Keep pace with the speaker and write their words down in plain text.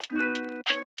Hello,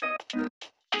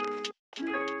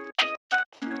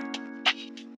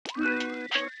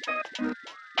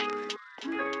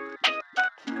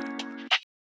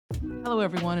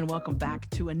 everyone, and welcome back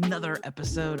to another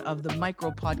episode of the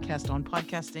Micro Podcast on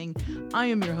Podcasting. I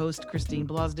am your host, Christine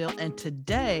Blosdale, and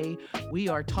today we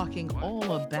are talking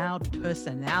all about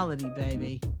personality,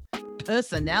 baby.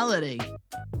 Personality.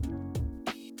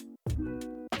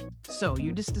 So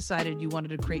you just decided you wanted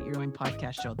to create your own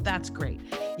podcast show. That's great.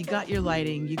 You got your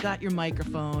lighting, you got your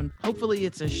microphone. Hopefully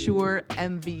it's a Shure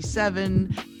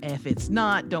MV7. If it's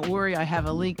not, don't worry. I have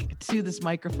a link to this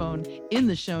microphone in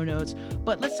the show notes.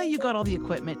 But let's say you got all the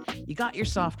equipment, you got your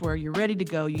software, you're ready to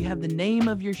go. You have the name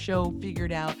of your show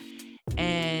figured out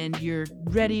and you're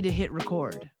ready to hit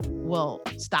record. Well,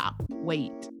 stop,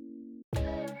 wait.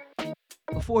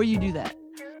 Before you do that,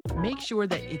 make sure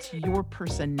that it's your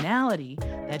personality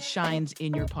that shines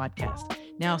in your podcast.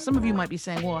 Now, some of you might be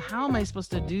saying, well, how am I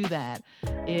supposed to do that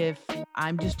if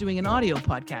I'm just doing an audio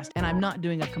podcast and I'm not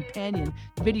doing a companion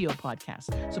video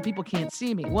podcast so people can't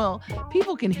see me? Well,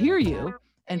 people can hear you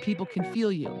and people can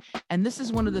feel you. And this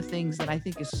is one of the things that I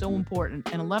think is so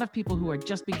important. And a lot of people who are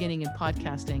just beginning in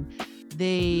podcasting,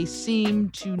 they seem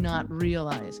to not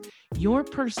realize your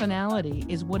personality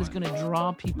is what is going to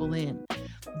draw people in.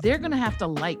 They're going to have to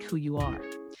like who you are.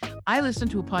 I listened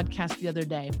to a podcast the other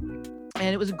day,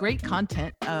 and it was great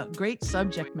content, great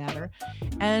subject matter.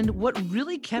 And what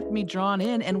really kept me drawn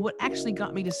in and what actually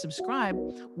got me to subscribe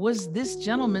was this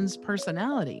gentleman's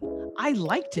personality. I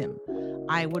liked him.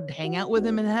 I would hang out with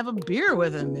him and have a beer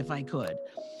with him if I could.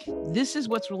 This is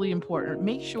what's really important.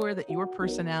 Make sure that your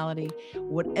personality,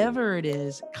 whatever it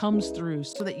is, comes through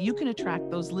so that you can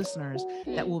attract those listeners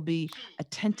that will be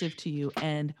attentive to you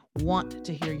and want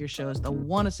to hear your shows. They'll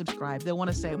want to subscribe. They'll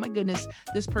want to say, oh my goodness,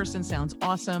 this person sounds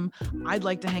awesome. I'd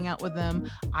like to hang out with them.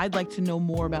 I'd like to know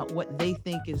more about what they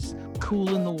think is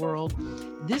cool in the world.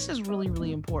 This is really,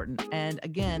 really important. And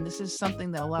again, this is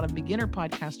something that a lot of beginner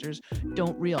podcasters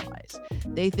don't realize.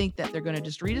 They think that they're going to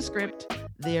just read a script,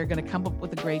 they're going to come up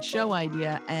with a great show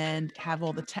idea and have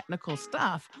all the technical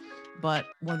stuff. But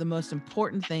one of the most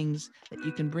important things that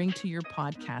you can bring to your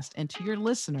podcast and to your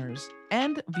listeners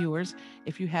and viewers,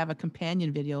 if you have a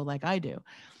companion video like I do,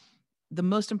 the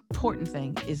most important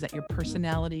thing is that your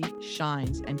personality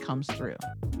shines and comes through.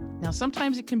 Now,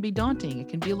 sometimes it can be daunting. It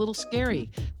can be a little scary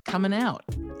coming out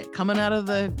of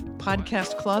the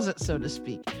podcast closet, so to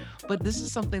speak. But this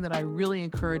is something that I really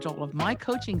encourage all of my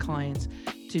coaching clients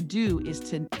to do, is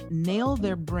to nail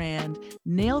their brand,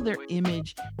 nail their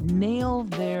image, nail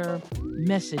their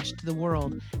message to the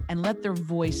world, and let their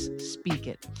voice speak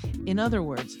it. In other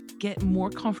words, get more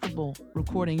comfortable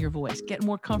recording your voice, get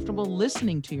more comfortable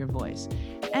listening to your voice,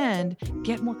 and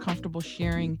get more comfortable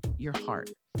sharing your heart.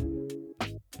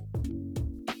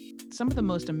 Some of the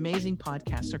most amazing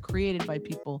podcasts are created by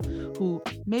people who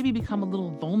maybe become a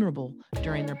little vulnerable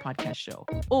during their podcast show,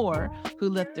 or who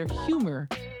let their humor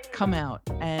come out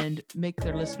and make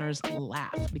their listeners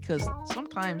laugh, because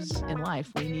sometimes in life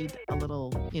we need a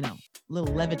little,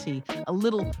 little levity, a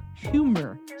little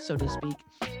humor, so to speak,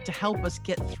 to help us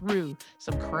get through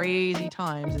some crazy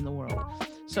times in the world.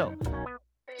 So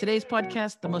today's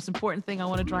podcast, the most important thing I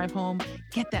want to drive home,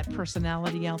 get that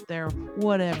personality out there,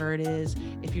 whatever it is.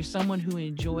 If you're someone who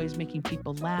enjoys making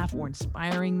people laugh or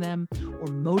inspiring them or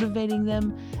motivating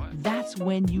them, that's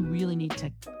when you really need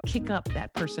to kick up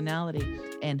that personality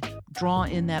and draw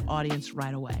in that audience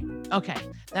right away. Okay,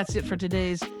 that's it for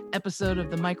today's episode of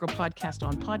the Micro Podcast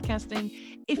on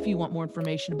Podcasting. If you want more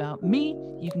information about me,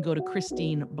 you can go to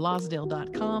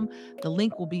christineblosdale.com. The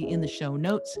link will be in the show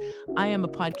notes. I am a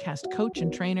podcast coach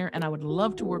and trainer, and I would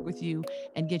love to work with you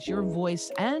and get your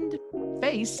voice and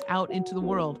face out into the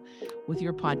world with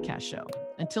your podcast show.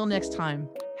 Until next time,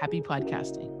 happy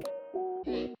podcasting.